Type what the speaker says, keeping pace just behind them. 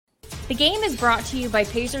The game is brought to you by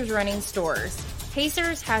Pacers Running Stores.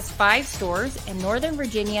 Pacers has 5 stores in Northern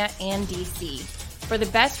Virginia and DC. For the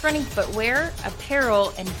best running footwear,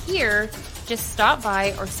 apparel, and gear, just stop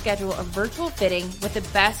by or schedule a virtual fitting with the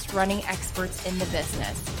best running experts in the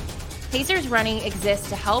business. Pacers Running exists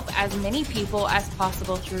to help as many people as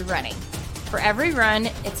possible through running. For every run,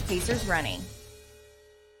 it's Pacers Running.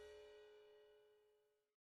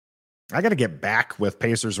 I got to get back with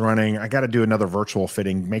Pacers Running. I got to do another virtual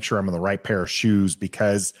fitting, make sure I'm in the right pair of shoes,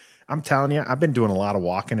 because I'm telling you, I've been doing a lot of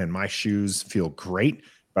walking and my shoes feel great,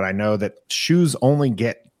 but I know that shoes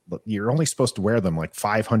you're only supposed to wear them like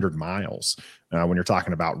 500 miles when you're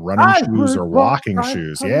talking about running shoes or walking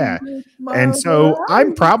shoes. Yeah. And so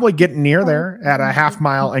I'm probably getting near there at a half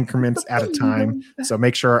mile increments at a time. So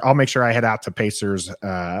I'll make sure I head out to Pacers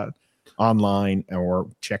online or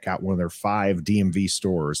check out one of their 5 DMV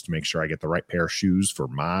stores to make sure I get the right pair of shoes for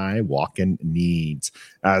my walking needs.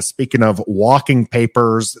 Speaking of walking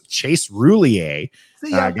papers, Chase Roullier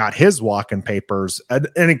got his walking papers,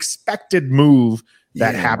 an expected move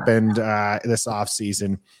that happened this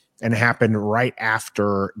offseason and happened right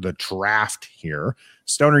after the draft here.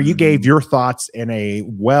 Stoner, you gave your thoughts in a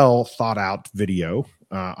well thought out video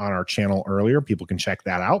on our channel earlier. People can check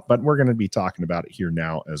that out, but we're going to be talking about it here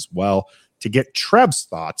now as well to get Trev's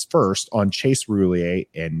thoughts first on Chase Roullier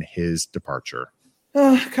and his departure.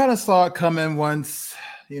 Kind of saw it coming once,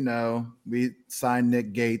 we signed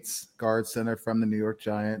Nick Gates, guard center from the New York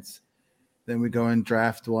Giants. Then we go and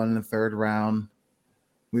draft one in the 3rd round.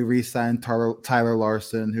 We re-signed Tyler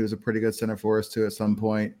Larson, who's a pretty good center for us too at some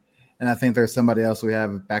point. And I think there's somebody else we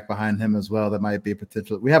have back behind him as well that might be a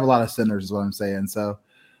potential. We have a lot of centers is what I'm saying. So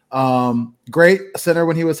great center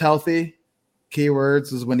when he was healthy.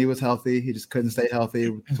 Keywords is when he was healthy. He just couldn't stay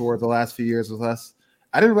healthy toward the last few years with us.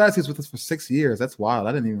 I didn't realize he was with us for 6 years. That's wild.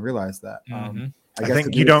 I didn't even realize that. I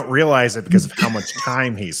think you don't realize it because of how much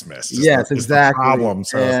time he's missed. Yes, exactly. The problem.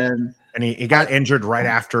 So, and he got injured right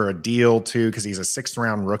after a deal too, because he's a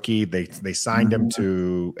 6th-round rookie. They signed him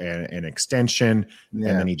to an extension, and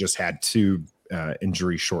then he just had 2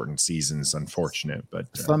 injury-shortened seasons. Unfortunate, but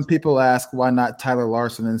some people ask why not Tyler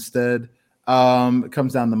Larson instead. It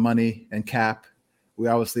comes down to money and cap. We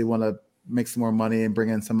obviously want to make some more money and bring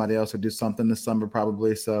in somebody else or do something this summer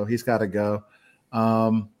probably. So he's got to go.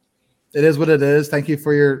 It is what it is. Thank you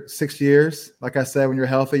for your 6 years. Like I said, when you're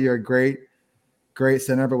healthy, you're a great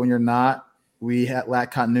center. But when you're not, we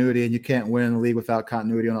lack continuity, and you can't win in the league without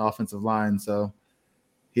continuity on the offensive line. So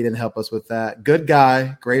he didn't help us with that. Good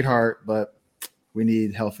guy, great heart, but we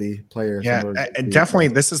need healthy players. Yeah, and definitely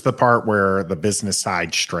this is the part where the business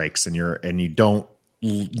side strikes, and you don't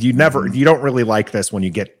really like this when you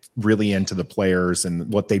get really into the players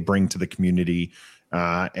and what they bring to the community.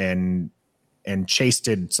 And Chase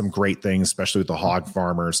did some great things, especially with the hog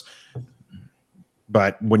farmers.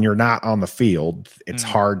 But when you're not on the field, it's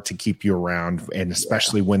hard to keep you around, and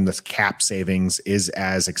especially when the cap savings is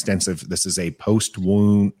as extensive. This is a post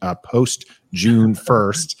June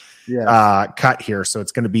 1st cut here, so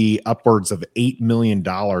it's going to be upwards of $8 million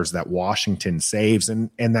that Washington saves,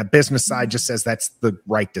 and that business side just says that's the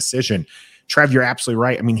right decision. Trev, you're absolutely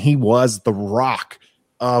right. I mean, he was the rock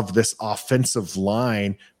of this offensive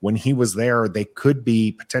line. When he was there, they could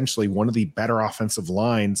be potentially one of the better offensive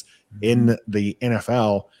lines in the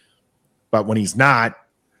NFL. But when he's not,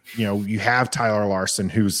 you have Tyler Larson,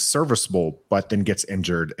 who's serviceable, but then gets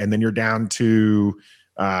injured. And then you're down to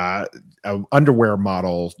an underwear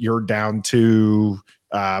model. You're down to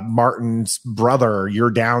Martin's brother.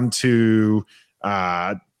 You're down to,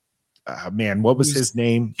 what was his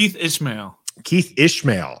name? Keith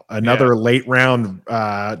Ishmael, another late round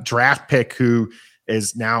draft pick who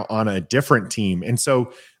is now on a different team. And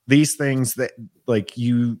so these things that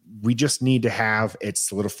we just need to have it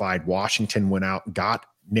solidified. Washington went out, got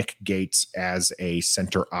Nick Gates as a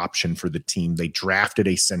center option for the team. They drafted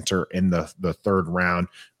a center in the 3rd round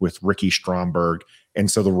with Ricky Stromberg.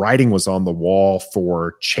 And so the writing was on the wall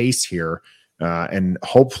for Chase here. And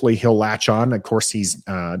hopefully he'll latch on. Of course, he's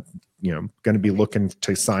going to be looking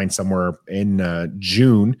to sign somewhere in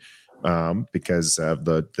June because of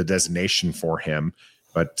the designation for him.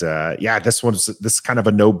 But this is kind of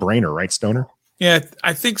a no-brainer, right, Stoner? Yeah,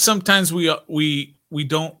 I think sometimes we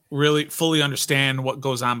don't really fully understand what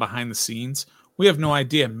goes on behind the scenes. We have no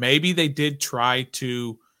idea. Maybe they did try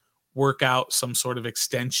to work out some sort of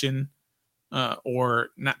extension, or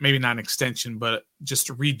maybe not an extension, but just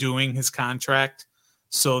redoing his contract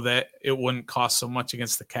so that it wouldn't cost so much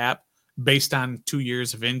against the cap based on 2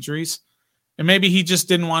 years of injuries. And maybe he just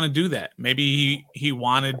didn't want to do that. Maybe he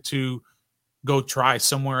wanted to go try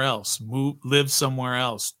somewhere else, live somewhere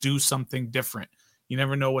else, do something different. You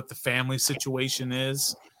never know what the family situation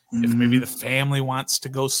is. If maybe the family wants to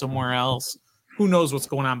go somewhere else, who knows what's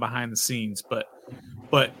going on behind the scenes.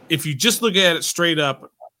 But if you just look at it straight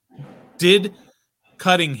up, did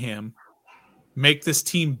cutting him make this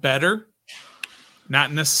team better?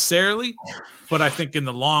 Not necessarily, but I think in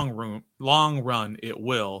the long run it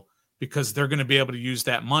will, because they're going to be able to use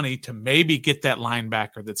that money to maybe get that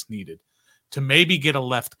linebacker that's needed, to maybe get a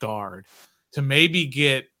left guard, to maybe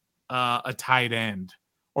get a tight end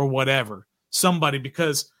or whatever, somebody,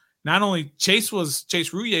 because not only Chase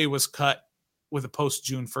Roullier was cut with a post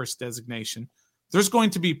June 1st designation. There's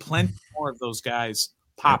going to be plenty more of those guys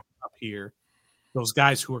popping up here. Those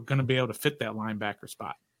guys who are going to be able to fit that linebacker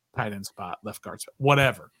spot, tight end spot, left guard spot,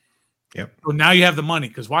 whatever. Yep. So now you have the money,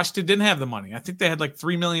 because Washington didn't have the money. I think they had like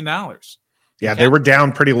 $3 million. Yeah, they were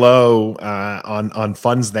down pretty low on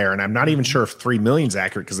funds there, and I'm not even sure if 3 million is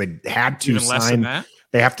accurate, because they had to Even less than sign. that?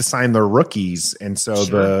 They have to sign their rookies, and so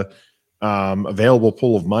the available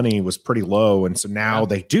pool of money was pretty low, and so now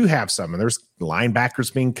they do have some, and there's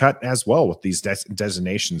linebackers being cut as well with these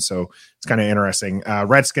designations. So it's kind of interesting.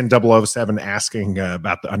 Redskin 007 asking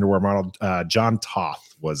about the underwear model. John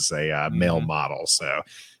Toth was a male model, so.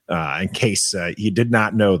 In case you did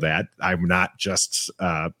not know that, I'm not just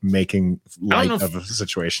making light of a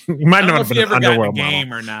situation. You might not know if he ever got in a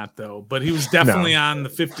game or not, though. But he was definitely on the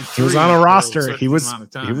 53. He was on a roster. He was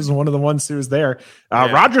one of the ones who was there.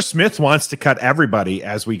 Roger Smith wants to cut everybody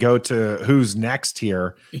as we go to who's next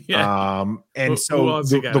here. Yeah. And so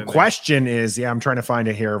the question is, I'm trying to find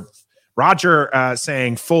it here. Roger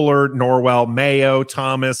saying Fuller, Norwell, Mayo,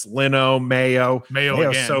 Thomas, Leno, Mayo's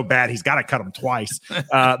again. So bad he's got to cut them twice.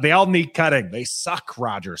 They all need cutting. They suck,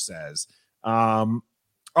 Roger says. On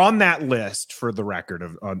that list, for the record,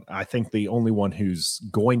 I think the only one who's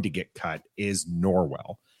going to get cut is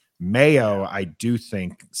Norwell. Mayo, I do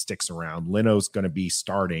think, sticks around. Leno's going to be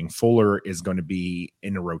starting. Fuller is going to be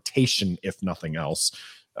in a rotation, if nothing else.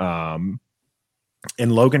 And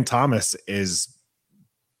Logan Thomas is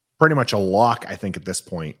pretty much a lock, I think, at this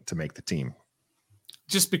point to make the team.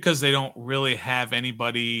 Just because they don't really have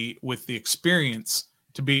anybody with the experience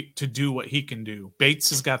to do what he can do.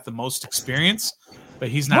 Bates has got the most experience, but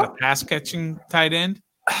he's not a pass catching tight end.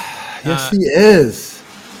 Yes, he is.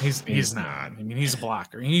 He's not. I mean, he's a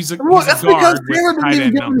blocker. He's a that's guard. Because Taylor didn't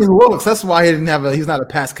even give him any looks. That's why he didn't have he's not a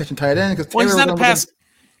pass catching tight end. Because he's not a pass.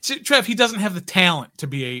 Trev, he doesn't have the talent to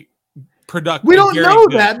be a productive. We don't know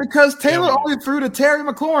that because Taylor only threw to Terry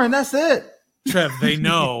McLaurin. That's it. Trev, they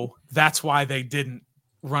know that's why they didn't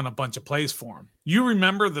run a bunch of plays for him. You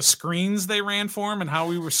remember the screens they ran for him and how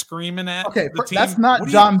we were screaming at the team? That's not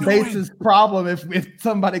John Bates' problem if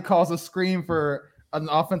somebody calls a screen for an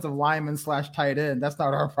offensive lineman / tight end. That's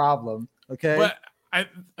not our problem. Okay. But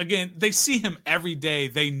again, they see him every day.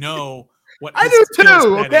 They know what I do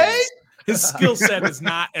too. Okay. Is. His skill set is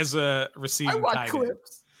not as a receiving I watch tight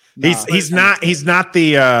clips. He's not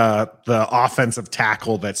the offensive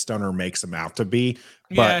tackle that Stoner makes him out to be.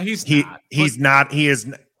 But he's not. He is.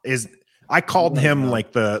 I called him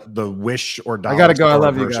like the wish or dollar. I gotta go. I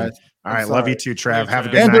love you guys. All right, love you too, Trev. Have a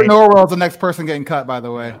good night. Andrew Norwell is the next person getting cut, by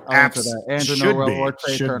the way. I'll answer that. Andrew Norwell or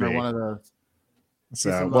Trey Turner, one of those.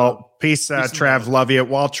 So, peace, Trev. Love you.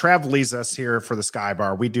 While Trev leaves us here for the Sky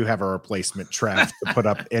Bar, we do have a replacement Trev to put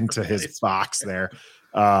up into his box there.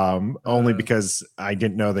 Only because I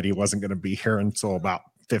didn't know that he wasn't going to be here until about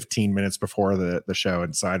 15 minutes before the show,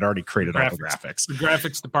 and so I'd already created all the graphics. The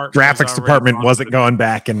graphics department wasn't going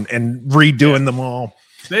back and redoing them all.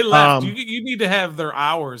 They left. You need to have their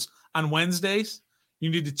hours on Wednesdays. You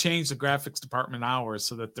need to change the graphics department hours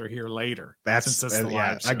so that they're here later. That's the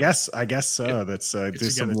live show. I guess so. Yeah. That's do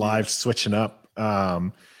some live switching up.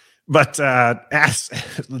 But as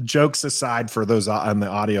jokes aside, for those on the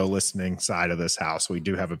audio listening side of this house, we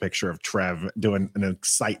do have a picture of Trev doing an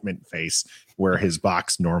excitement face where his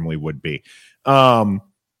box normally would be. Andrew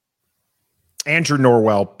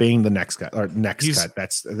Norwell being the next cut.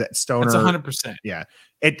 That's Stoner. That's 100%. Yeah,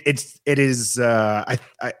 it is. I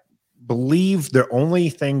believe the only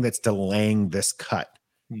thing that's delaying this cut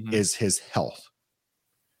is his health.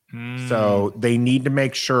 So they need to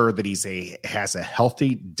make sure that has a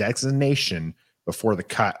healthy designation before the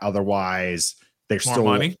cut. Otherwise, they're still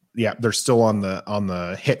money. Yeah, they're still on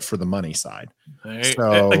the hit for the money side.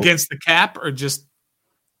 So against the cap or just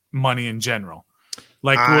money in general?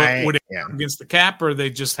 Like would it against the cap, or they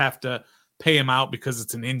just have to pay him out because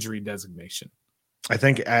it's an injury designation? I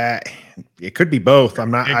think it could be both.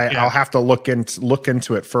 I'm not. I'll have to look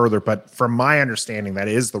into it further. But from my understanding, that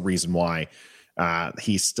is the reason why.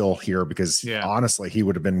 He's still here because honestly, he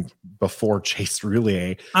would have been before Chase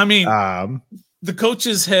Roullier. I mean, the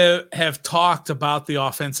coaches have talked about the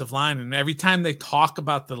offensive line, and every time they talk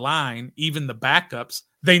about the line, even the backups,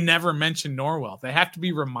 they never mention Norwell. They have to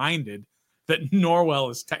be reminded that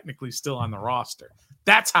Norwell is technically still on the roster.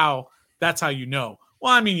 That's how you know.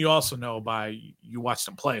 Well, I mean, you also know by you watched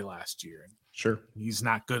him play last year, and Sure, he's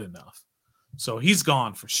not good enough. So he's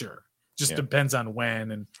gone for sure. Just depends on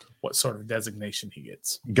when and what sort of designation he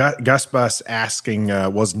gets. Gus Bus asking,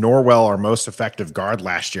 was Norwell our most effective guard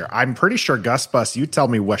last year? I'm pretty sure, Gus Bus, you tell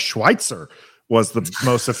me Wes Schweitzer was the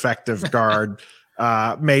most effective guard.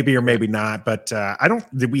 Maybe or maybe not, but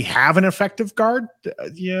did we have an effective guard?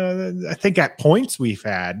 I think at points we've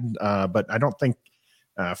had, but I don't think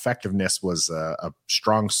effectiveness was a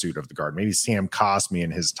strong suit of the guard. Maybe Sam Cosme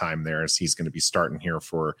in his time there, as he's going to be starting here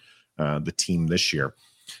for the team this year.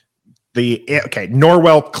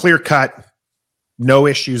 Norwell, clear cut, no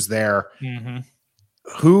issues there. Mm-hmm.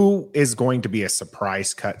 Who is going to be a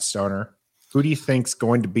surprise cut, Stoner? Who do you think's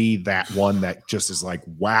going to be that one that just is like,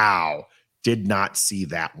 wow, did not see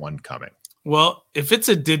that one coming? Well, if it's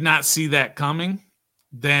a did not see that coming,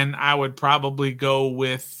 then I would probably go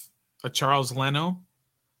with a Charles Leno.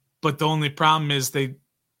 But the only problem is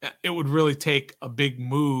it would really take a big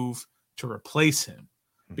move to replace him,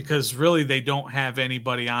 because really they don't have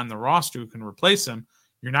anybody on the roster who can replace him.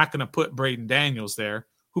 You're not going to put Braden Daniels there,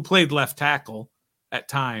 who played left tackle at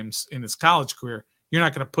times in his college career. You're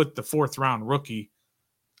not going to put the 4th round rookie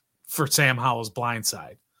for Sam Howell's blind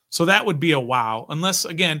side. So that would be a wow, unless,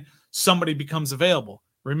 again, somebody becomes available.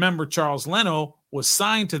 Remember, Charles Leno was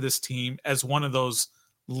signed to this team as one of those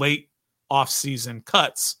late offseason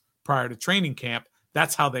cuts prior to training camp.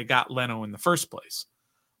 That's how they got Leno in the first place.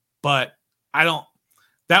 But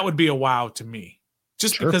that would be a wow to me,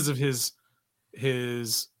 just because of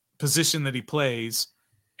his position that he plays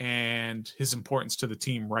and his importance to the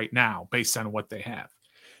team right now, based on what they have.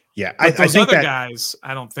 Yeah, I think other guys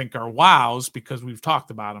I don't think are wows, because we've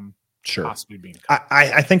talked about them possibly being cut.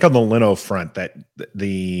 I think on the Leno front that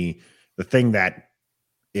the thing that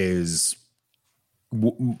is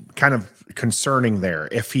kind of concerning there,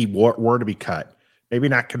 if he were to be cut, maybe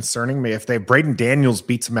not concerning me, if Braden Daniels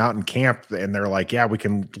beats him out in camp and they're like, yeah, we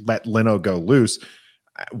can let Leno go loose,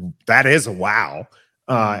 that is a wow.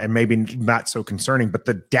 And maybe not so concerning, but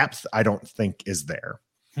the depth I don't think is there.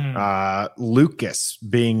 Lucas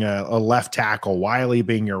being a left tackle, Wiley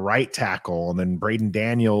being your right tackle, and then Braden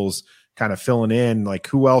Daniels kind of filling in. Like,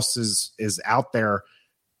 who else is out there,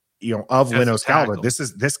 of Leno's caliber?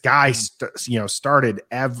 This guy, started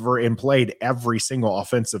and played every single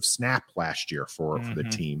offensive snap last year for the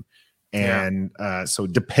team. And so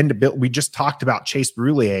dependability, we just talked about Chase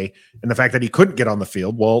Roullier and the fact that he couldn't get on the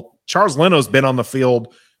field. Well, Charles Leno's been on the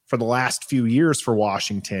field for the last few years for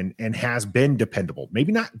Washington and has been dependable.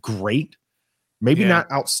 Maybe not great, maybe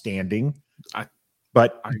not outstanding,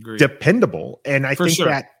 but dependable. And I think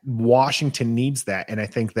that Washington needs that. And I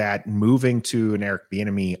think that moving to an Eric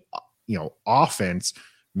Bieniemy, offense,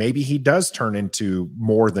 maybe he does turn into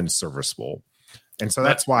more than serviceable. And so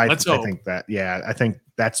that's why I think that, I think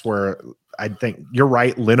that's where I think you're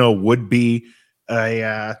right. Leno would be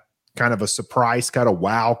a kind of a surprise cut, a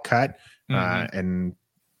wow cut, and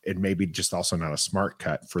it may be just also not a smart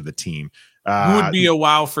cut for the team. Who would be a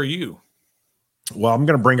wow for you? Well, I'm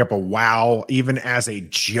going to bring up a wow, even as a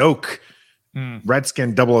joke.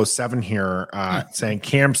 Redskin 007 here saying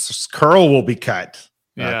Cam's curl will be cut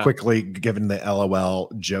quickly, given the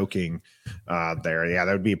LOL joking there. Yeah,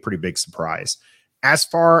 that would be a pretty big surprise. As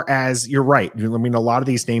far as you're right, I mean, a lot of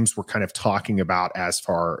these names we're kind of talking about as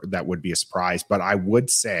far that would be a surprise, but I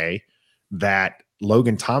would say that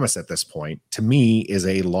Logan Thomas at this point, to me, is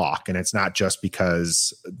a lock. And it's not just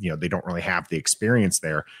because, they don't really have the experience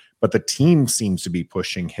there, but the team seems to be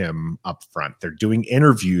pushing him up front. They're doing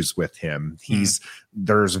interviews with him.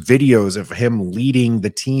 There's videos of him leading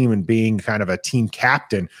the team and being kind of a team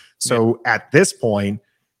captain. So at this point,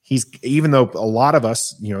 even though a lot of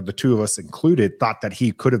us, the two of us included, thought that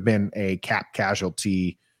he could have been a cap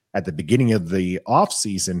casualty at the beginning of the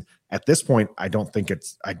offseason, at this point, I don't think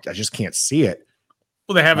I just can't see it.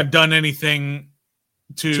 Well, they haven't done anything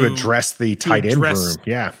to address the tight end room.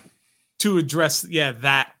 Yeah. To address,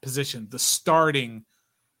 that position, the starting,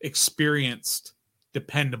 experienced,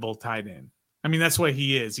 dependable tight end. I mean, that's what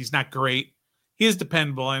he is. He's not great. He is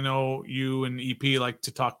dependable. I know you and EP like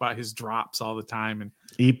to talk about his drops all the time, and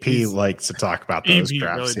EP likes to talk about those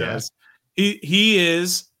drops. Really does. He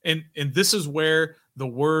is, and this is where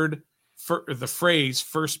the phrase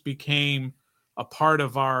first became a part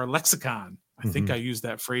of our lexicon. I think I used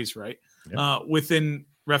that phrase right. Yep. Within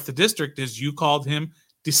Ref the District, as you called him,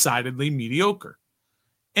 decidedly mediocre.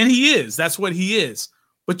 And he is. That's what he is.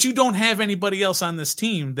 but you don't have anybody else on this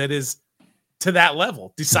team that is to that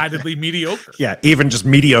level, decidedly mediocre. Yeah, even just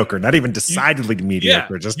mediocre, not even decidedly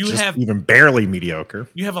mediocre, just even barely mediocre.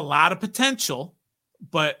 You have a lot of potential,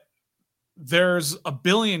 but there's a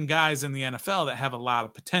billion guys in the NFL that have a lot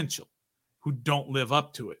of potential who don't live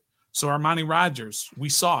up to it. So Armani Rogers, we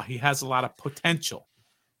saw he has a lot of potential.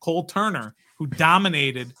 Cole Turner, who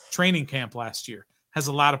dominated training camp last year, has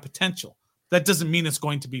a lot of potential. That doesn't mean it's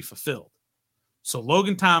going to be fulfilled. So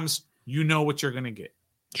Logan Thomas, you know what you're going to get.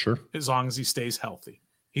 Sure. As long as he stays healthy.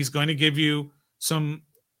 He's going to give you some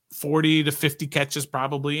 40 to 50 catches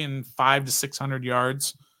probably and 500 to 600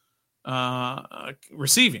 yards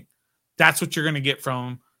receiving. That's what you're going to get from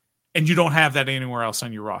him. And you don't have that anywhere else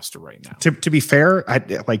on your roster right now. To be fair,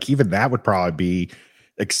 even that would probably be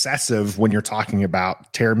excessive when you're talking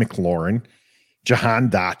about Terry McLaurin, Jahan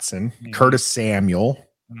Dotson, Curtis Samuel.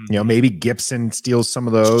 Maybe Gibson steals some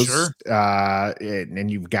of those. Sure. And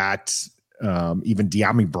you've got even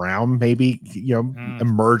De'Ami Brown maybe,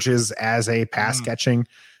 emerges as a pass catching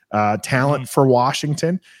talent for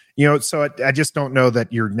Washington. So I just don't know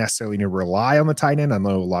that you're necessarily going to rely on the tight end. I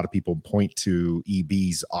know a lot of people point to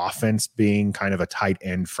EB's offense being kind of a tight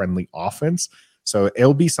end friendly offense. So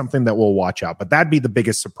it'll be something that we'll watch out. But that'd be the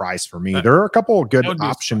biggest surprise for me. There are a couple of good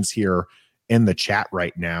options here in the chat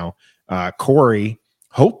right now. Corey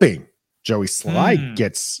hoping Joey Slye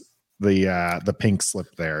gets the pink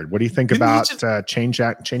slip there. What do you think about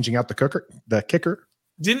changing out the kicker?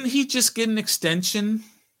 Didn't he just get an extension?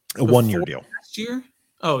 A 1-year deal last year?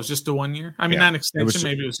 Oh, it was just a 1 year? I mean, not an extension.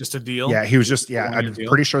 Maybe it was just a deal. Yeah, he was just, I'm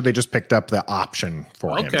pretty sure they just picked up the option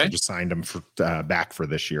for him. They just signed him for back for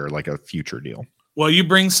this year, like a future deal. Well, you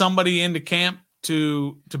bring somebody into camp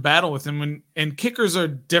to battle with him, and kickers are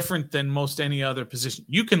different than most any other position.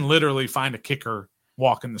 You can literally find a kicker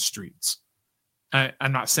walking the streets.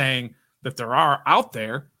 I'm not saying that there are out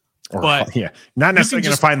there, but not necessarily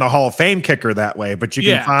going to find the Hall of Fame kicker that way, but you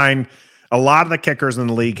can find a lot of the kickers in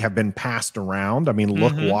the league have been passed around. I mean,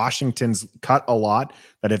 look, Washington's cut a lot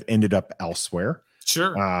that have ended up elsewhere.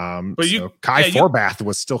 Sure. But Kai Forbath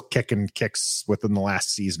was still kicking kicks within the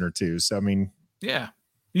last season or two. So, I mean,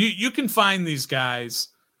 you can find these guys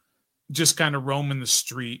just kind of roaming the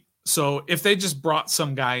street. So if they just brought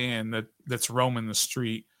some guy in that's roaming the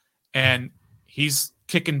street and he's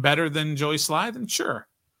kicking better than Joey Slye, then sure.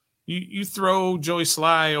 You throw Joey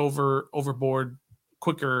Slye overboard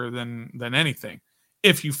quicker than anything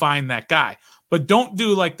if you find that guy. But don't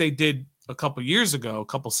do like they did a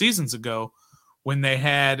couple seasons ago when they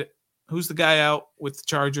had, who's the guy out with the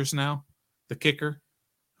Chargers now? The kicker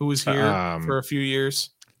who was here for a few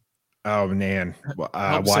years. Oh man.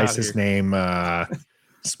 Why is his name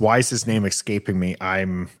escaping me?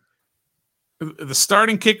 I'm the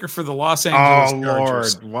starting kicker for the Los Angeles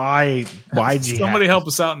Chargers. Lord, why did somebody help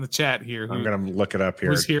us out in the chat here? I'm going to look it up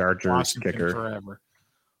here. Chargers kicker forever.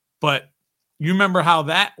 But you remember how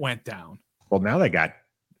that went down? Well, now they got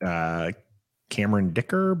Cameron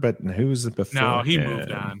Dicker, but who's it before? No, he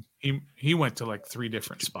moved on. He went to like 3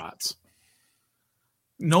 different spots.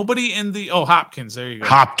 Nobody in the Hopkins. There you go.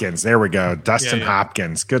 Hopkins. There we go. Dustin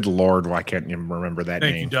Hopkins. Good Lord, why can't you remember that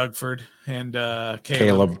name? Thank you, Dougford and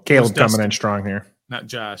Caleb coming in strong here. Not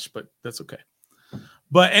Josh, but that's okay.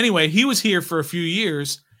 But anyway, he was here for a few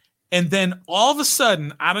years, and then all of a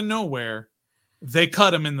sudden, out of nowhere, they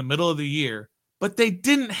cut him in the middle of the year. But they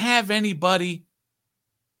didn't have anybody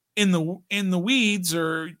in the weeds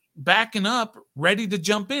or backing up, ready to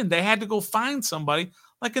jump in. They had to go find somebody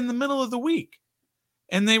like in the middle of the week.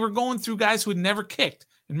 And they were going through guys who had never kicked.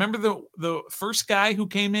 And remember the first guy who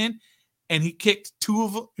came in and he kicked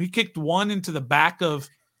one into the back of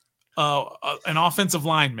an offensive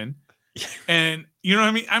lineman. And you know what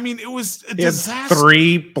I mean? I mean, it was a disaster.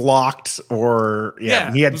 3 blocked he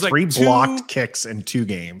had 3 blocked kicks in 2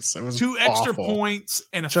 games. It was 2 extra points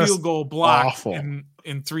and a field goal block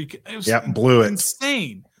in 3. It was blew it.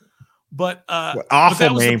 Insane. But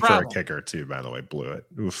awful name for a kicker too, by the way. Blew it.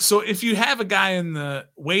 Oof. So if you have a guy in the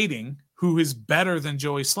waiting who is better than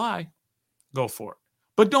Joey Slye, go for it.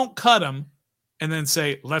 But don't cut him and then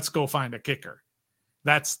say, let's go find a kicker.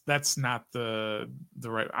 That's not the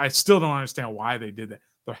right. I still don't understand why they did that.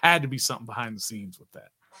 There had to be something behind the scenes with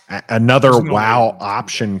that. Another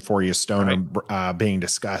option for you, Stone, being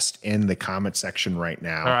discussed in the comment section right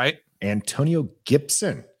now. All right. Antonio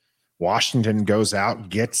Gibson. Washington goes out,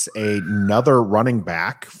 gets another running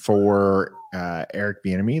back for Eric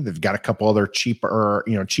Bieniemy. They've got a couple other cheap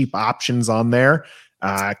options on there.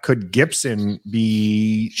 Could Gibson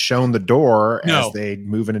be shown the door as they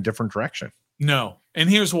move in a different direction? No. And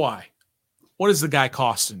here's why. What is the guy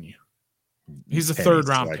costing you? He's a 3rd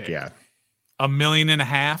round pick. Yeah. $1.5 million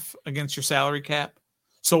against your salary cap.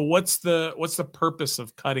 So what's the purpose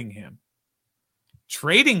of cutting him?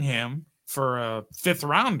 Trading him for a 5th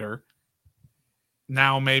rounder.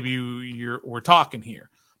 Now maybe we're talking here,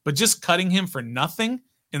 but just cutting him for nothing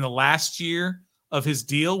in the last year of his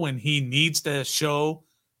deal when he needs to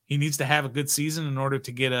have a good season in order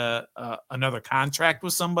to get another contract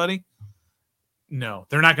with somebody. No,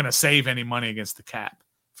 they're not going to save any money against the cap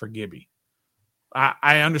for Gibby.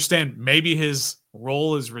 I understand maybe his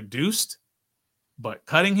role is reduced, but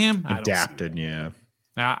cutting him, adapted,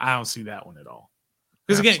 I don't see that one at all.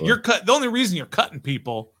 Because again, the only reason you're cutting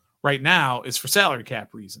people right now is for salary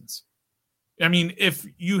cap reasons. I mean, if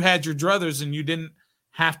you had your druthers and you didn't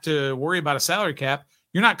have to worry about a salary cap,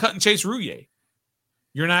 you're not cutting Chase Roullier.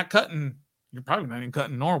 You're probably not even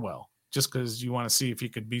cutting Norwell just because you want to see if he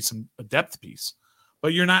could be a depth piece.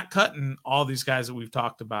 But you're not cutting all these guys that we've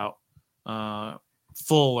talked about.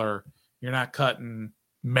 Fuller. You're not cutting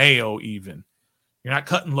Mayo even. You're not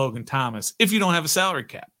cutting Logan Thomas if you don't have a salary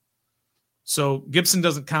cap. So Gibson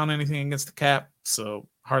doesn't count anything against the cap, so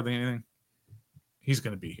hardly anything. He's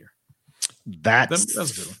going to be here. That's a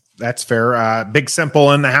good one. That's fair. Big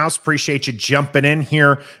Simple in the house. Appreciate you jumping in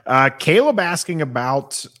here. Caleb asking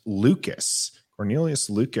about Cornelius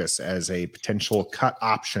Lucas as a potential cut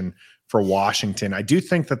option for Washington. I do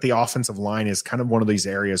think that the offensive line is kind of one of these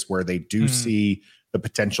areas where they do see the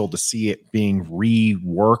potential to see it being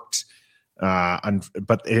reworked.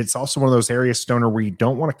 But it's also one of those areas, Stoner, where you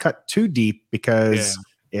don't want to cut too deep because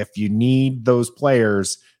if you need those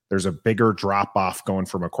players, there's a bigger drop off going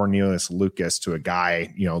from a Cornelius Lucas to a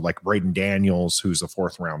guy, like Braden Daniels, who's a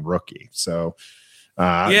 4th round rookie. So,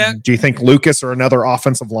 do you think Lucas or another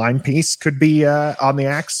offensive line piece could be on the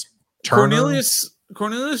axe?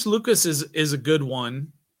 Cornelius Lucas is a good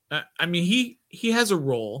one. I mean, he has a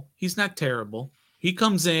role. He's not terrible. He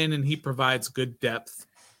comes in and he provides good depth.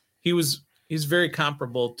 He's very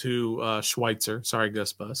comparable to Schweitzer. Sorry,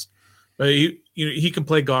 Gus Bus, but he can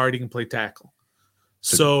play guard. He can play tackle.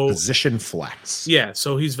 So position flex. Yeah,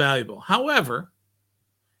 so he's valuable. However,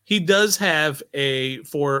 he does have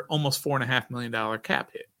almost $4.5 million cap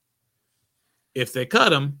hit. If they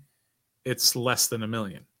cut him, it's less than $1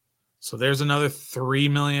 million. So there's another $3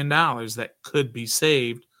 million that could be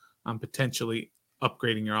saved on potentially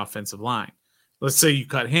upgrading your offensive line. Let's say you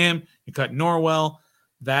cut him, you cut Norwell.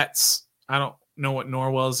 I don't know what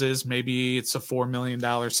Norwell's is. Maybe it's a $4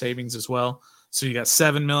 million savings as well. So you got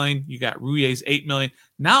 $7 million. You got Roulier's $8 million.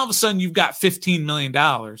 Now all of a sudden you've got $15 million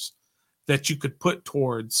that you could put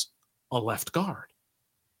towards a left guard,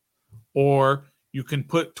 or you can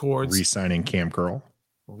put towards re-signing Cam Curl,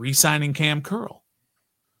 re-signing,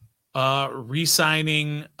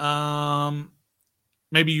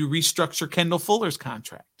 maybe you restructure Kendall Fuller's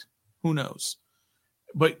contract. Who knows?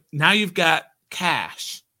 But now you've got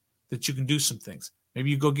cash that you can do some things. Maybe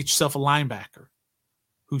you go get yourself a linebacker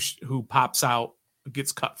who pops out,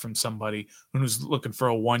 gets cut from somebody who's looking for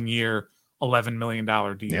a 1-year, $11 million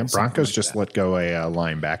deal. Yeah, Broncos just let go a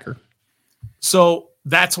linebacker. So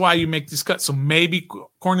that's why you make this cut. So maybe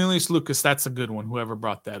Cornelius Lucas, that's a good one. Whoever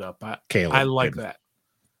brought that up. Caleb, I like that.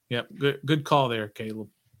 Yep. Good call there, Caleb.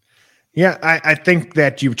 Yeah, I think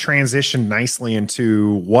that you've transitioned nicely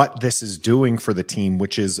into what this is doing for the team,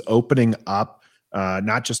 which is opening up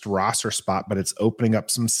not just a roster spot, but it's opening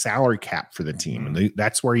up some salary cap for the team. And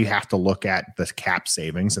that's where you have to look at the cap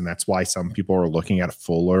savings. And that's why some people are looking at a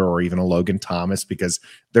Fuller or even a Logan Thomas, because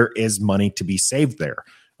there is money to be saved there,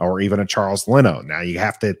 or even a Charles Leno. Now you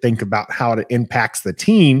have to think about how it impacts the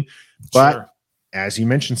team. But as you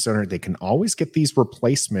mentioned, Stoner, they can always get these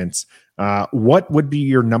replacements. What would be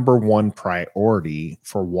your number one priority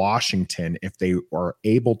for Washington if they are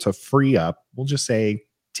able to free up, we'll just say,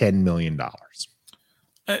 $10 million?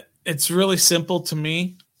 It's really simple to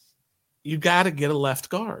me. You got to get a left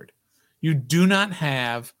guard. You do not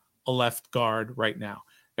have a left guard right now.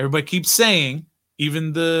 Everybody keeps saying,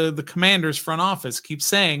 even the Commanders front office keeps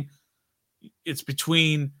saying, it's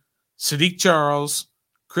between Sadiq Charles,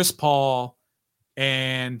 Chris Paul,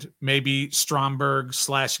 and maybe Stromberg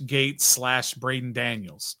 / Gates / Braden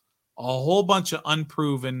Daniels. A whole bunch of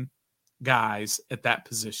unproven guys at that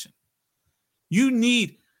position. You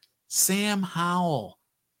need Sam Howell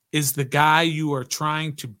is the guy you are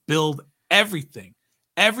trying to build everything,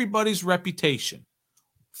 everybody's reputation,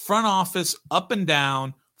 front office, up and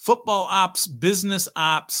down, football ops, business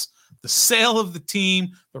ops, the sale of the team,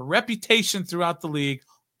 the reputation throughout the league,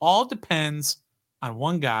 all depends on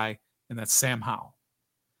one guy, and that's Sam Howell.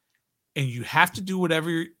 And you have to do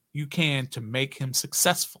whatever you can to make him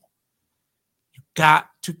successful. You got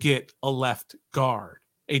to get a left guard,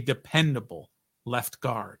 a dependable left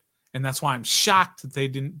guard. And that's why I'm shocked that they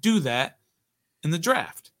didn't do that in the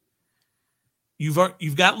draft. You've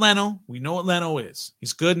got Leno. We know what Leno is.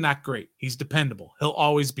 He's good, not great. He's dependable. He'll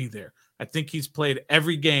always be there. I think he's played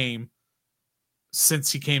every game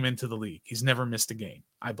since he came into the league. He's never missed a game.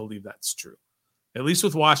 I believe that's true. At least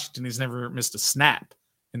with Washington, he's never missed a snap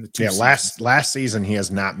in the two seasons. Last season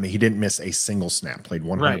he didn't miss a single snap. Played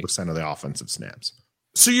 100% of the offensive snaps.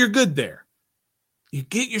 So you're good there. You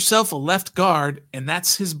get yourself a left guard, and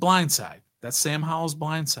that's his blind side. That's Sam Howell's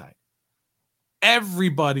blind side.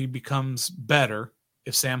 Everybody becomes better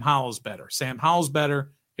if Sam Howell's better. Sam Howell's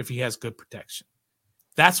better if he has good protection.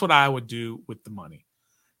 That's what I would do with the money.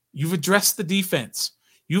 You've addressed the defense.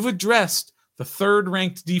 You've addressed the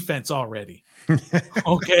third-ranked defense already.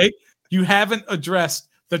 Okay? You haven't addressed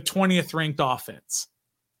the 20th ranked offense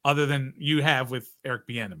other than you have with Eric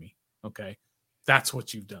Bieniemy. Okay? That's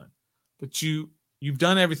what you've done. But you've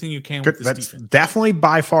done everything you can with this defense. That's definitely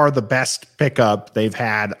by far the best pickup they've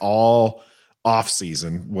had all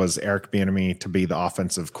offseason was Eric Bieniemy to be the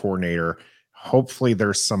offensive coordinator. Hopefully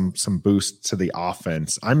there's some boost to the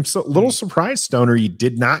offense. I'm a little surprised, Stoner, you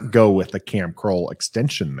did not go with the Cam Kroll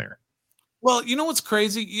extension there. Well, you know what's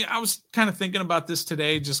crazy? I was kind of thinking about this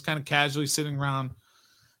today, just kind of casually sitting around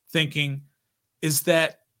thinking, is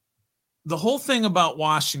that the whole thing about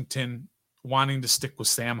Washington wanting to stick with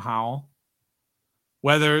Sam Howell,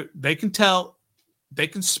 whether they can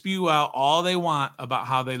spew out all they want about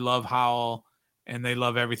how they love Howell and they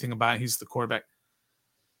love everything about it. He's the quarterback.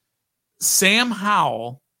 Sam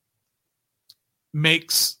Howell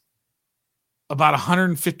makes about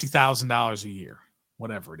 $150,000 a year,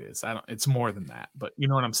 whatever it is. It's more than that, but you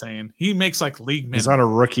know what I'm saying? He makes like league minimum. He's on a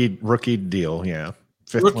rookie deal. Yeah.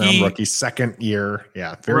 Fifth round rookie, second year.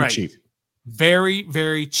 Yeah. Very cheap. Very,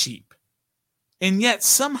 very cheap. And yet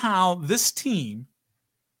somehow this team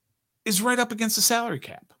is right up against the salary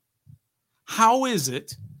cap. How is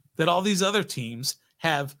it that all these other teams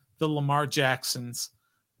have the Lamar Jacksons,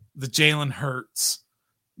 the Jalen Hurts,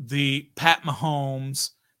 the Pat Mahomes?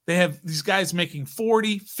 They have these guys making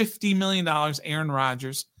 $40, $50 million, Aaron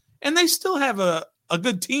Rodgers, and they still have a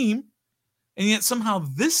good team. And yet somehow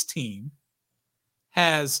this team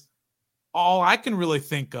has all I can really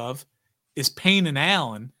think of is Payne and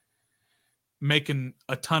Allen making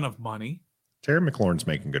a ton of money. Terry McLaurin's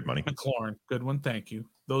making good money. McLaurin, good one, thank you.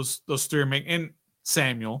 Those three are making, and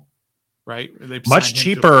Samuel, right? Much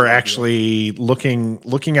cheaper, actually.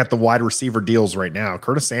 Looking at the wide receiver deals right now,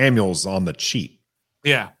 Curtis Samuel's on the cheap.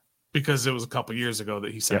 Yeah, because it was a couple years ago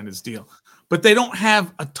that he signed his deal. But they don't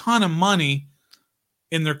have a ton of money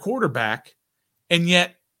in their quarterback, and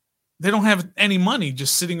yet they don't have any money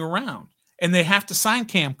just sitting around. And they have to sign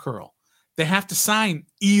Cam Curl. They have to sign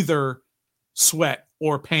either Sweat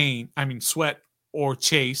or Sweat or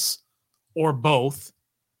Chase or both.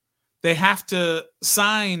 They have to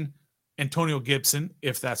sign Antonio Gibson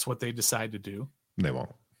if that's what they decide to do. They won't.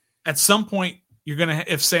 At some point, you're going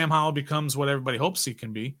to, if Sam Howell becomes what everybody hopes he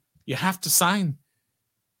can be, you have to sign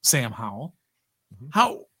Sam Howell.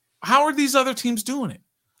 Mm-hmm. How are these other teams doing it?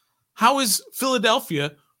 How is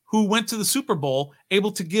Philadelphia, who went to the Super Bowl,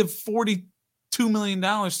 able to give $42 million to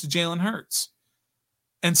Jalen Hurts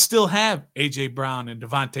and still have A.J. Brown and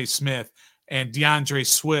Devontae Smith and DeAndre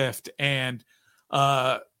Swift and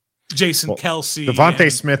Jason Kelsey?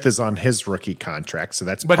 Devontae Smith is on his rookie contract, so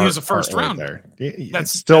that's he was a first rounder.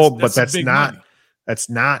 That's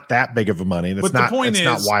not that big of a money. That's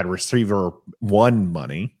not wide receiver one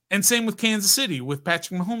money. And same with Kansas City with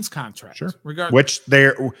Patrick Mahomes' contract. Sure. Regardless.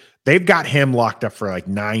 Which they've got him locked up for like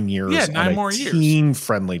 9 years. Yeah, 9 more years. Years.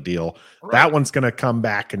 Team-friendly deal. Right. That one's going to come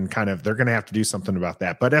back and they're going to have to do something about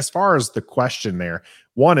that. But as far as the question there,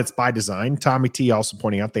 one, it's by design. Tommy T also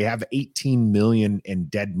pointing out they have $18 million in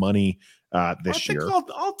dead money this year.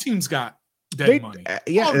 All teams got dead money.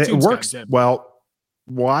 It works well.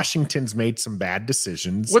 Washington's made some bad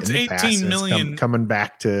decisions. What's in the 18 past, million coming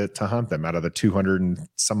back to hunt them out of the $200 and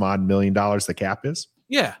some odd million the cap is?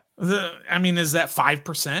 Yeah. Is that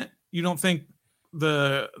 5%? You don't think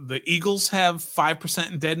the Eagles have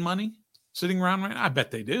 5% in dead money sitting around right now? I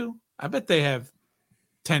bet they do. I bet they have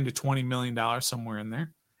 $10 to $20 million somewhere in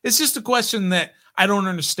there. It's just a question that I don't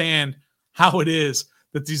understand how it is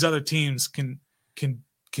that these other teams can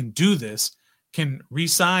do this, can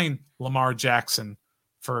re-sign Lamar Jackson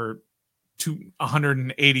for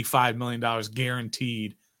 $185 million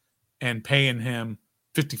guaranteed and paying him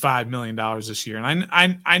 $55 million this year. And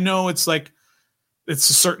I know it's like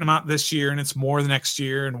it's a certain amount this year and it's more the next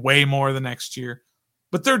year and way more the next year,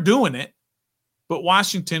 but they're doing it. But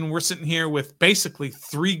Washington, we're sitting here with basically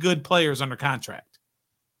 3 good players under contract: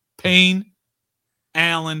 Payne,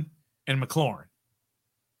 Allen, and McLaurin.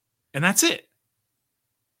 And that's it.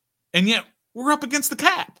 And yet we're up against the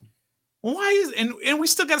cap. Why is and we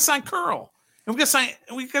still got to sign Curl, and we got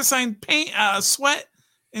to sign Payne, Sweat,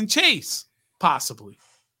 and Chase possibly.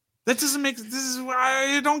 That doesn't make. This is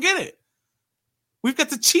why I don't get it. We've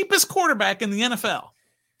got the cheapest quarterback in the NFL,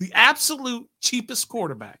 the absolute cheapest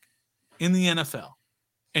quarterback in the NFL,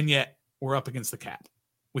 and yet we're up against the cap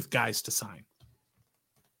with guys to sign.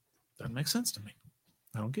 Doesn't make sense to me.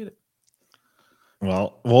 I don't get it.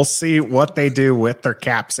 Well, we'll see what they do with their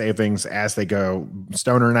cap savings as they go.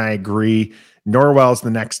 Stoner and I agree. Norwell's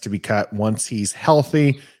the next to be cut once he's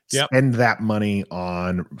healthy. Yep. Spend that money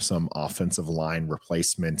on some offensive line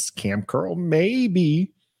replacements. Cam Curl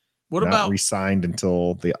maybe not re-signed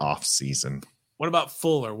until the off season. What about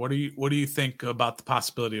Fuller? What do you think about the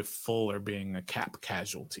possibility of Fuller being a cap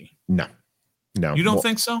casualty? No. You don't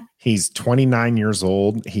think so? He's 29 years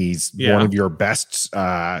old. He's one of your best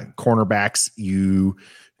cornerbacks. You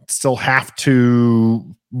still have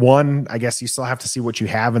to I guess you still have to see what you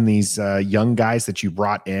have in these young guys that you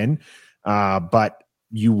brought in. But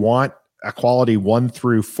you want a quality 1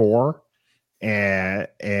 through 4.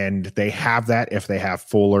 And they have that if they have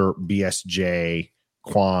Fuller, BSJ,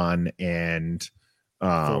 Quan, and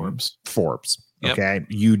Forbes. Yep. Okay.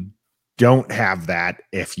 You don't have that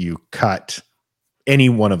if you cut any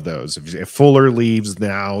one of those. If Fuller leaves,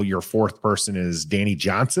 now your fourth person is Danny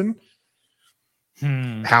Johnson.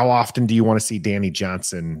 How often do you want to see Danny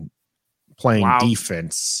Johnson playing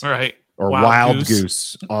defense or wild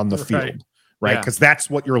goose on the field? Right. Because that's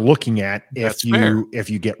what you're looking at if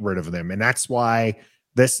you get rid of them. And that's why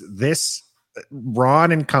this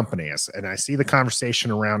Ron and company, and I see the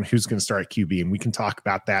conversation around who's going to start at QB, and we can talk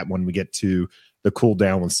about that when we get to the cool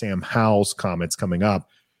down with Sam Howell's comments coming up.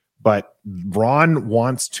 But Ron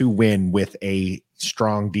wants to win with a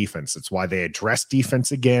strong defense. That's why they address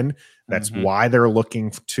defense again. That's why they're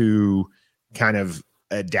looking to kind of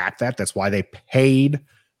adapt that. That's why they paid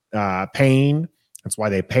Payne. That's why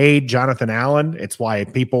they paid Jonathan Allen. It's why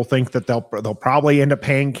people think that they'll probably end up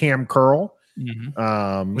paying Cam Curl.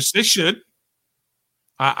 Which they should.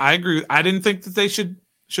 I agree. I didn't think that they should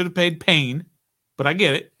have paid Payne, but I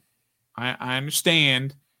get it. I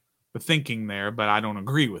understand the thinking there, but I don't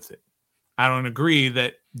agree with it. I don't agree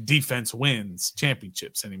that defense wins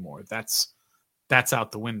championships anymore. That's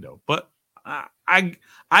out the window. But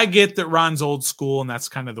I get that Ron's old school, and that's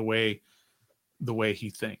kind of the way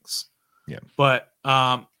he thinks. Yeah. But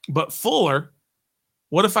Fuller,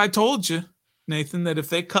 what if I told you, Nathan, that if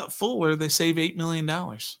they cut Fuller, they save $8 million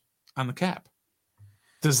on the cap?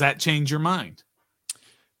 Does that change your mind?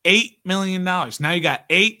 $8 million. Now you got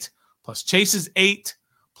 8 plus Chase's 8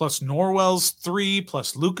 plus Norwell's 3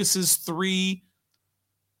 plus Lucas's 3.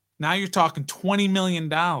 Now you're talking $20 million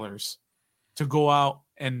to go out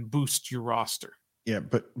and boost your roster. Yeah,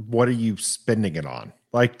 but what are you spending it on?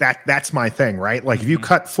 Like that's my thing, right? Like if you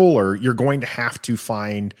cut Fuller, you're going to have to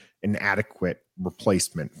find an adequate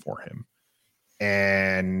replacement for him.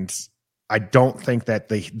 And I don't think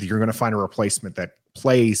that you're going to find a replacement that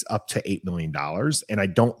plays up to $8 million. And I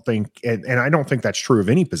don't think, and I don't think that's true of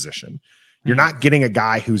any position. You're not getting a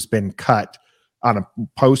guy who's been cut on a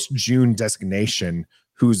post-June designation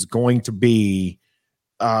who's going to be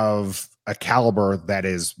of a caliber that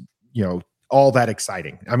is, all that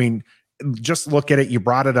exciting. I mean, just look at it. You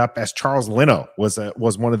brought it up as Charles Leno was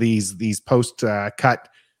one of these post cut,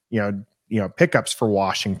 pickups for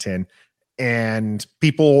Washington, and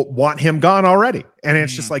people want him gone already. And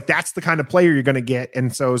it's just like, that's the kind of player you're going to get.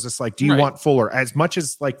 And so it's just like, do you want Fuller? As much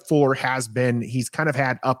as like Fuller has been, he's kind of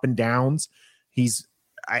had up and downs.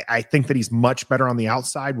 I think that he's much better on the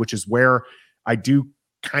outside, which is where I do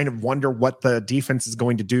kind of wonder what the defense is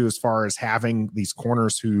going to do as far as having these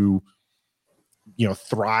corners who,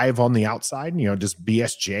 thrive on the outside. Just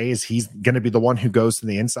BSJ, is he's going to be the one who goes to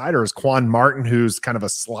the inside, or is Quan Martin, who's kind of a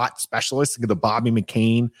slot specialist, the Bobby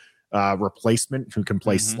McCain replacement, who can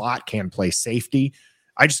play slot, can play safety?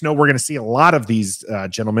 I just know we're going to see a lot of these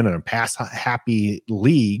gentlemen in a pass happy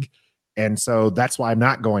league. And so that's why I'm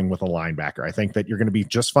not going with a linebacker. I think that you're going to be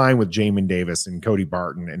just fine with Jamin Davis and Cody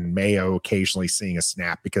Barton and Mayo occasionally seeing a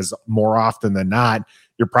snap, because more often than not,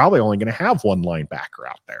 you're probably only going to have one linebacker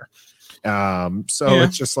out there.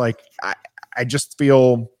 It's just like, I just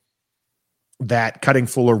feel that cutting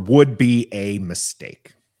Fuller would be a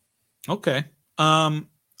mistake. Okay.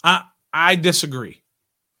 I disagree.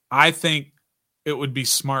 I think it would be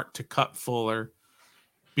smart to cut Fuller,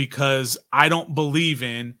 because I don't believe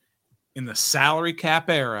in the salary cap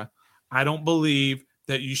era, I don't believe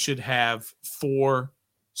that you should have 4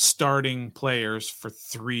 starting players for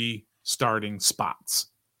 3 starting spots,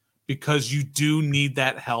 because you do need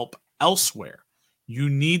that help elsewhere. You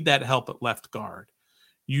need that help at left guard.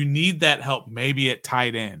 You need that help maybe at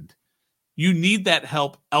tight end. You need that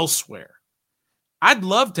help elsewhere. I'd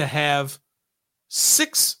love to have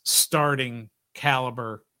 6 starting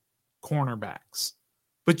caliber cornerbacks,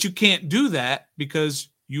 but you can't do that because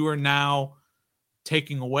you are now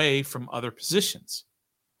taking away from other positions.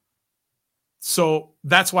 So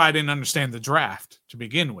that's why I didn't understand the draft to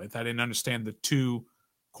begin with. I didn't understand the 2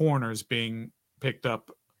 corners being picked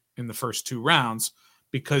up in the first 2 rounds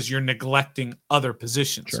because you're neglecting other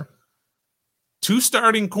positions. Sure. 2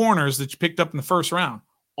 starting corners that you picked up in the first round.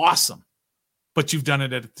 Awesome. But you've done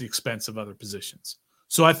it at the expense of other positions.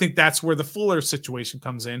 So I think that's where the Fuller situation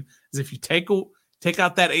comes in, is if you take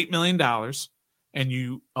out that $8 million and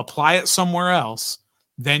you apply it somewhere else,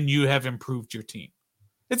 then you have improved your team.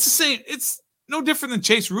 It's the same. It's no different than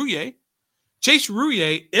Chase Roullier. Chase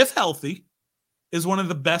Roullier, if healthy, is one of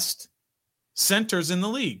the best centers in the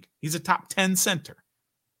league. He's a top 10 center.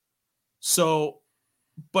 So,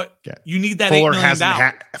 but you need that $8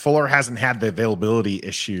 million. Fuller hasn't had the availability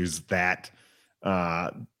issues that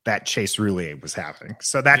Chase Roullier was having.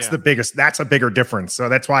 So that's that's a bigger difference. So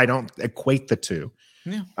that's why I don't equate the two.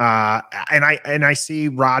 Yeah. And I see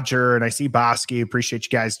Roger and I see Bosky. Appreciate you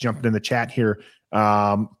guys jumping in the chat here.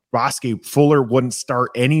 Bosky, Fuller wouldn't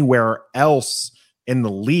start anywhere else in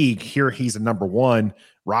the league. Here he's a number 1.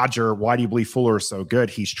 Roger, why do you believe Fuller is so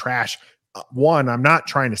good? He's trash. One, I'm not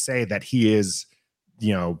trying to say that he is,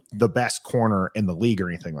 the best corner in the league or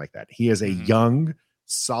anything like that. He is a young,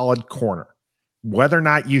 solid corner. Whether or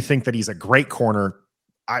not you think that he's a great corner,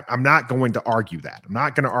 I'm not going to argue that. I'm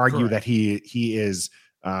not going to argue that he is,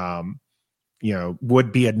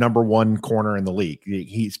 would be a number 1 corner in the league.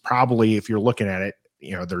 He's probably, if you're looking at it,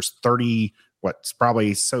 there's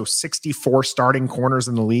 64 starting corners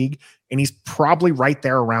in the league, and he's probably right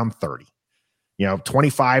there around 30,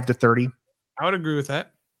 25 to 30. I would agree with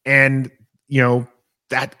that. And,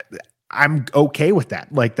 that I'm okay with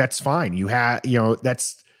that. Like, that's fine. You have,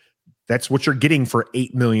 that's what you're getting for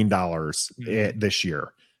 $8 million this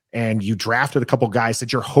year. And you drafted a couple guys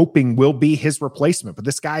that you're hoping will be his replacement. But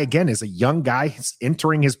this guy, again, is a young guy. He's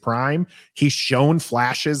entering his prime. He's shown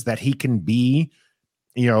flashes that he can be,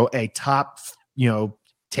 a top,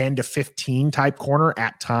 10 to 15 type corner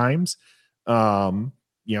at times.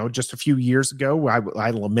 Just a few years ago, I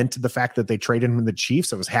lamented the fact that they traded him to the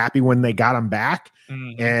Chiefs. I was happy when they got him back.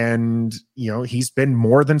 And, he's been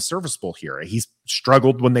more than serviceable here. He's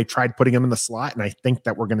struggled when they tried putting him in the slot. And I think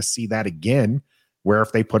that we're going to see that again, where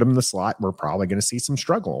if they put him in the slot, we're probably going to see some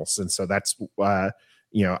struggles. And so that's,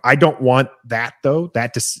 I don't want that though.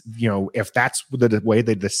 That just, if that's the way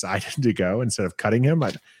they decided to go instead of cutting him,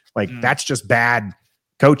 that's just bad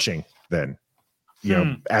coaching then.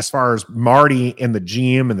 As far as Marty and the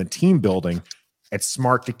GM and the team building, it's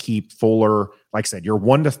smart to keep Fuller. Like I said, your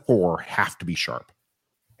 1 to 4 have to be sharp,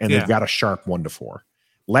 and they've got a sharp 1 to 4.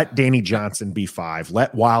 Let Danny Johnson be 5.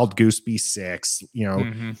 Let Wild Goose be 6.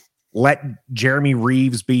 Let Jeremy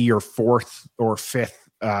Reeves be your 4th or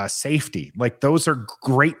 5th safety. Like, those are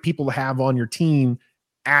great people to have on your team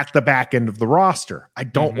at the back end of the roster. I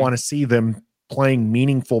don't want to see them playing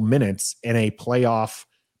meaningful minutes in a playoff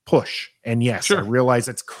push. And yes, I realize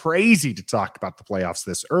it's crazy to talk about the playoffs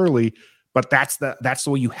this early, but that's the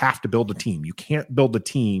way you have to build a team. You can't build a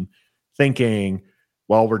team thinking,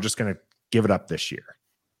 well, we're just going to give it up this year.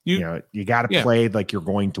 You got to play like you're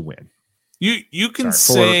going to win. You can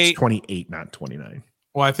say 28, not 29.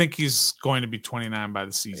 Well, I think he's going to be 29 by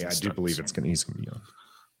the season. Yeah, I do believe he's going to be young.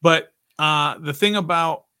 But the thing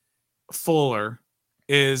about Fuller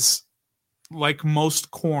is, like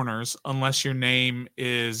most corners, unless your name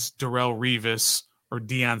is Darrelle Revis or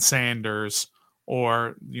Deion Sanders,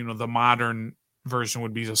 or, the modern version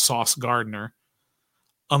would be a Sauce Gardner.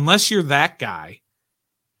 Unless you're that guy,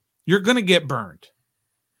 you're going to get burned.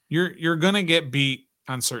 You're going to get beat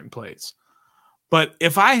on certain plays. But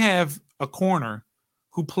if I have a corner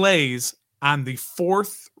who plays on the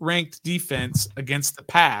 4th ranked defense against the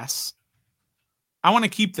pass, I want to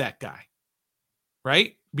keep that guy,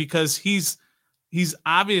 right? Because he's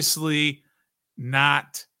obviously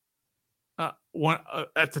not one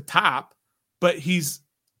at the top, but he's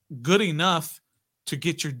good enough to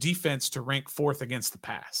get your defense to rank 4th against the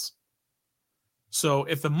pass. So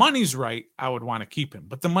if the money's right, I would want to keep him,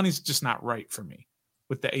 but the money's just not right for me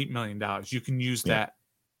with the $8 million. You can use that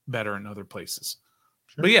better in other places.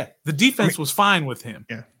 Sure. But the defense was fine with him.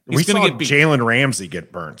 Yeah, we saw Jalen Ramsey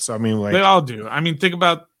get burnt. So they all do. Think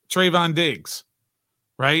about Trayvon Diggs.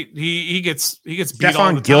 Right, he gets beat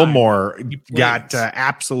all the time. Gilmore got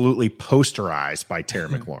absolutely posterized by Terry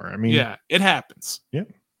McLaurin. It happens. Yeah,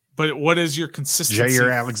 but what is your consistency?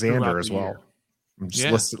 Jair Alexander as well. I'm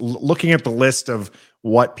just looking at the list of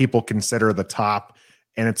what people consider the top,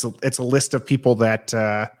 and it's a list of people that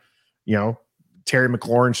Terry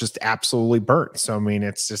McLaurin's just absolutely burnt. So I mean,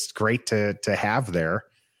 it's just great to have there.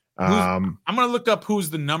 I'm going to look up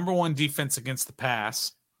who's the number one defense against the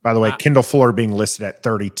pass. By the way, Kendall Fuller being listed at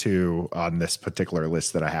 32 on this particular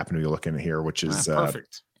list that I happen to be looking at here, which is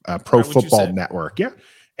perfect. Pro Football Network. Yeah.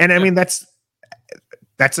 And I mean, that's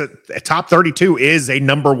a top 32 is a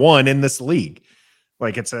number one in this league.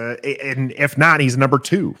 Like and if not, he's number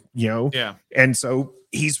two, Yeah. And so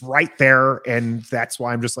he's right there. And that's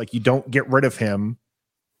why I'm just like, you don't get rid of him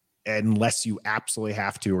unless you absolutely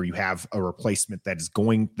have to, or you have a replacement that is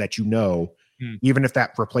even if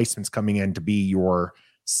that replacement's coming in to be your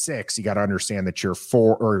 6, you got to understand that your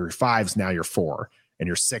 4 or your 5's now your 4 and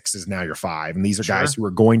your 6 is now your 5. And these are guys who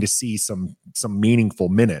are going to see some meaningful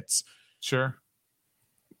minutes. Sure.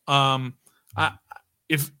 It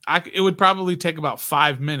would probably take about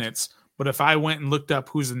 5 minutes, but if I went and looked up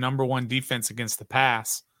who's the number one defense against the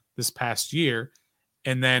pass this past year,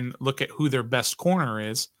 and then look at who their best corner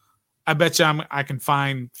is, I bet you I can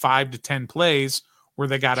find 5 to 10 plays where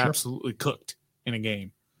they got absolutely cooked in a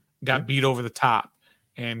game, got beat over the top,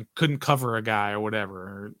 and couldn't cover a guy or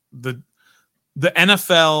whatever. The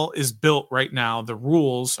NFL is built right now. The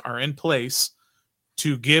rules are in place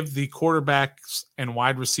to give the quarterbacks and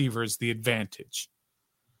wide receivers the advantage.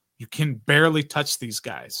 You can barely touch these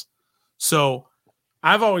guys. So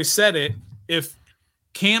I've always said it, if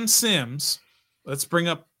Cam Sims, let's bring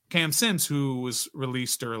up Cam Sims, who was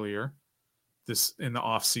released earlier in the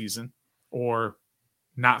offseason, or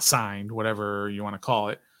not signed, whatever you want to call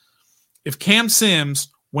it. If Cam Sims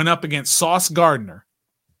went up against Sauce Gardner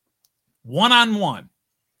one-on-one,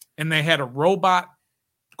 and they had a robot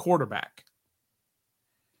quarterback,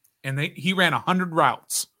 and he ran 100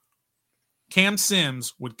 routes, Cam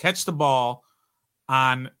Sims would catch the ball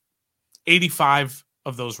on 85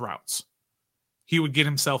 of those routes. He would get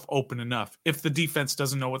himself open enough if the defense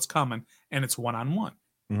doesn't know what's coming and it's one-on-one.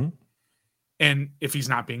 Mm-hmm. And if he's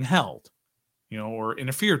not being held, or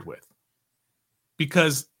interfered with.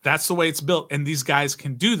 Because that's the way it's built, and these guys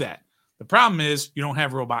can do that. The problem is you don't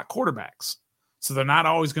have robot quarterbacks. So they're not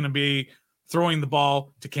always going to be throwing the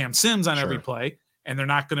ball to Cam Sims on every play, and they're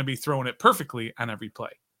not going to be throwing it perfectly on every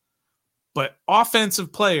play. But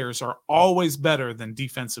offensive players are always better than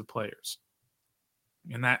defensive players.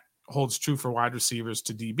 And that holds true for wide receivers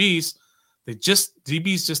to DBs.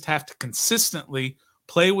 DBs just have to consistently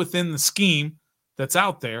play within the scheme that's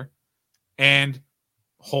out there and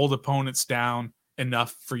hold opponents down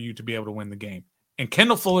enough for you to be able to win the game. And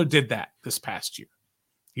Kendall Fuller did that this past year.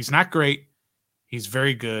 He's not great. He's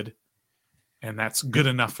very good. And that's good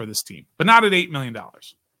enough for this team, but not at $8 million. All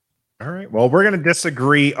right. Well, we're going to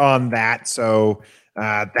disagree on that. So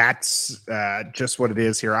that's just what it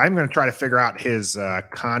is here. I'm going to try to figure out his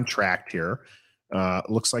contract here.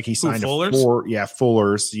 Looks like he signed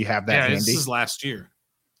Fuller's. You have that handy? This is last year.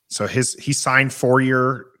 So he signed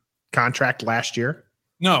 4-year contract last year?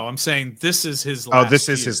 No, I'm saying this is his last year. This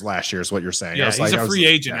is his last year is what you're saying. Yeah, he's a free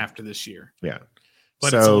agent after this year. Yeah.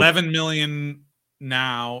 But it's $11 million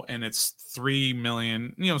now, and it's $3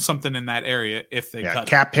 million, something in that area if they cut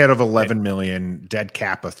cap hit of $11 million, dead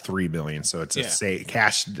cap of $3 million. So it's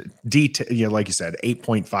cash detail, like you said,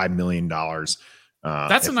 $8.5 million.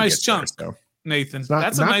 That's a nice chunk, Nathan.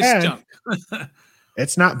 That's a nice chunk.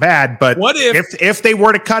 It's not bad, but what if they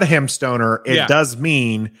were to cut him, Stoner, it does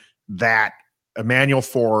mean that Emmanuel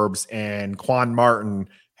Forbes and Quan Martin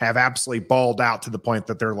have absolutely balled out to the point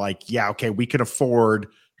that they're like, we can afford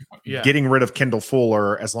getting rid of Kendall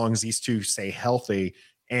Fuller as long as these two stay healthy.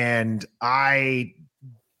 And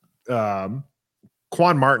Quan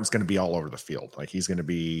Martin's going to be all over the field. Like, he's going to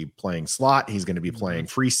be playing slot. He's going to be playing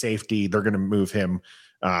free safety. They're going to move him,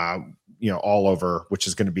 all over, which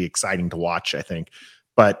is going to be exciting to watch, I think.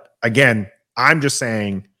 But again, I'm just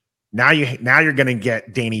saying, now you're going to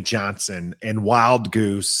get Danny Johnson and Wild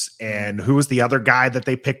Goose, and who was the other guy that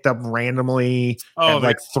they picked up randomly?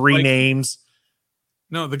 Like 3 names.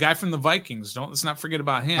 No, the guy from the Vikings. Let's not forget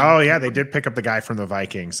about him. Oh yeah, they did pick up the guy from the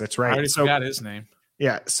Vikings. That's right. I already forgot his name.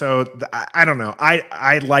 Yeah, so I don't know.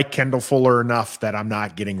 I like Kendall Fuller enough that I'm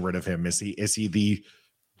not getting rid of him. Is he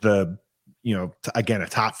the again, a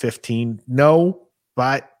top 15? No,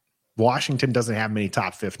 but Washington doesn't have many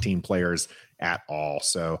top 15 players at all.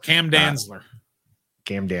 So Cam Dantzler.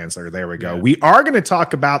 There we go. Yeah. We are going to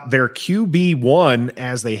talk about their QB1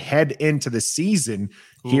 as they head into the season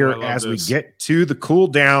here as we get to the cool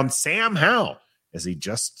down. Sam Howell, is he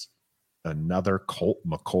just another Colt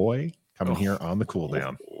McCoy coming here on the cool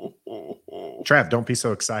down? Trav, don't be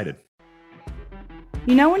so excited.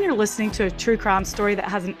 You know when you're listening to a true crime story that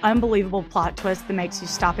has an unbelievable plot twist that makes you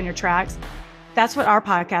stop in your tracks? That's what our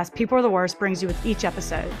podcast, People Are the Worst, brings you with each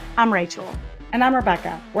episode. I'm Rachel. And I'm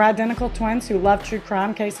Rebecca. We're identical twins who love true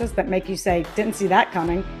crime cases that make you say, didn't see that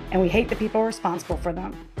coming, and we hate the people responsible for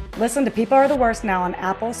them. Listen to People Are the Worst now on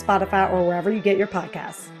Apple, Spotify, or wherever you get your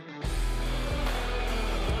podcasts.